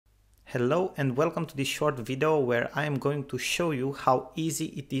Hello and welcome to this short video where I am going to show you how easy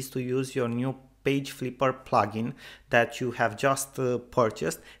it is to use your new page flipper plugin that you have just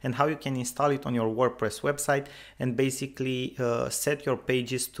purchased, and how you can install it on your WordPress website and basically set your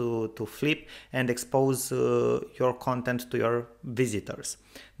pages to flip and expose your content to your visitors.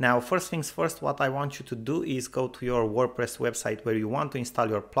 Now, first things first, what I want you to do is go to your WordPress website where you want to install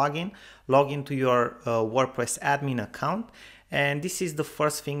your plugin, log into your WordPress admin account. And this is the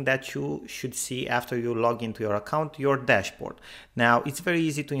first thing that you should see after you log into your account, your dashboard. Now, it's very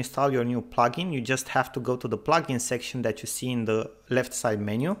easy to install your new plugin. You just have to go to the plugin section that you see in the left side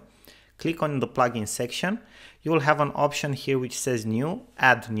menu. Click on the plugin section. You will have an option here which says new,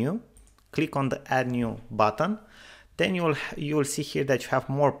 add new. Click on the add new button. Then you will see here that you have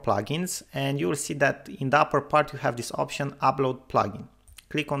more plugins, and you will see that in the upper part you have this option upload plugin.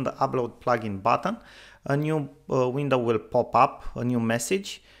 Click on the upload plugin button. A new window will pop up, a new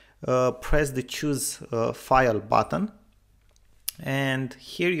message. Press the choose file button, and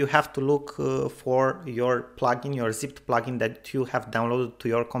here you have to look for your plugin, your zipped plugin that you have downloaded to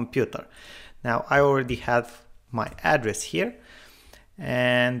your computer. Now, I already have my address here,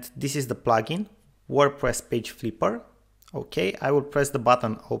 and this is the plugin, WordPress page flipper. Okay, I will press the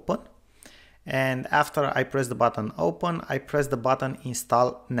button open, and after I press the button open, I press the button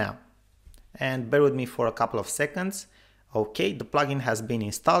install now. And bear with me for a couple of seconds. Okay, the plugin has been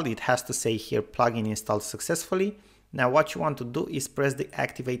installed. It has to say here plugin installed successfully. Now what you want to do is press the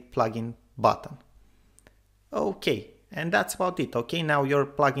activate plugin button. Okay, and that's about it. Okay, now your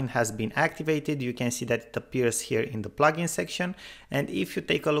plugin has been activated. You can see that it appears here in the plugin section. And if you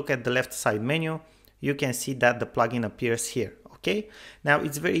take a look at the left side menu, you can see that the plugin appears here. Okay, now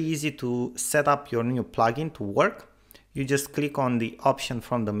it's very easy to set up your new plugin to work. You just click on the option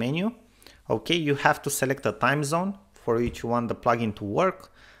from the menu. Okay, you have to select a time zone for which you want the plugin to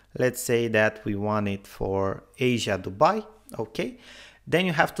work. Let's say that we want it for Asia, Dubai. Okay, then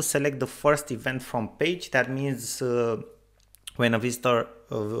you have to select the first event from page. That means when a visitor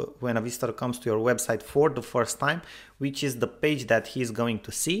comes to your website for the first time, which is the page that he is going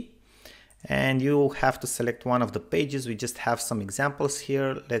to see. And you have to select one of the pages. We just have some examples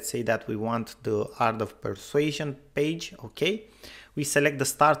here. Let's say that we want the Art of Persuasion page. Okay, we select the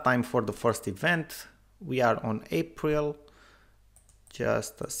start time for the first event. We are on April.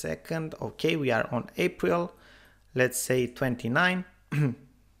 Just a second. Okay, we are on April. Let's say 29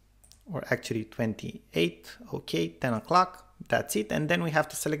 or actually 28. Okay, 10 o'clock. That's it. And then we have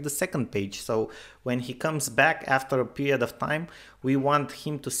to select the second page. So when he comes back after a period of time, we want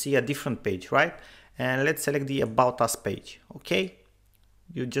him to see a different page, right? And let's select the About Us page. Okay,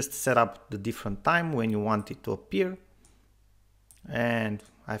 you just set up the different time when you want it to appear. And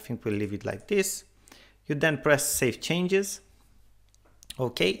I think we'll leave it like this. You then press Save Changes.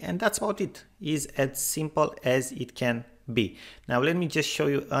 Okay, and that's about it. Is as simple as it can be. Now let me just show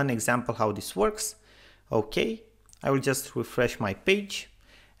you an example how this works. Okay, I will just refresh my page,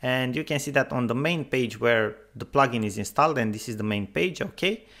 and you can see that on the main page where the plugin is installed, and this is the main page.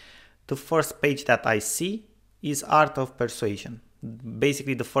 Okay, the first page that I see is Art of Persuasion,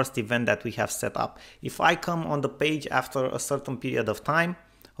 basically the first event that we have set up. If I come on the page after a certain period of time,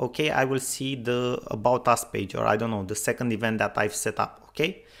 okay, I will see the About Us page, or I don't know, the second event that I've set up.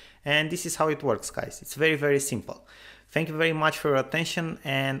 Okay, and this is how it works, guys. It's very, very simple. Thank you very much for your attention,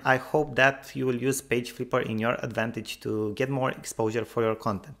 and I hope that you will use Page Flipper in your advantage to get more exposure for your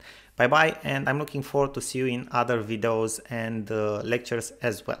content. Bye bye, and I'm looking forward to see you in other videos and lectures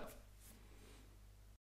as well.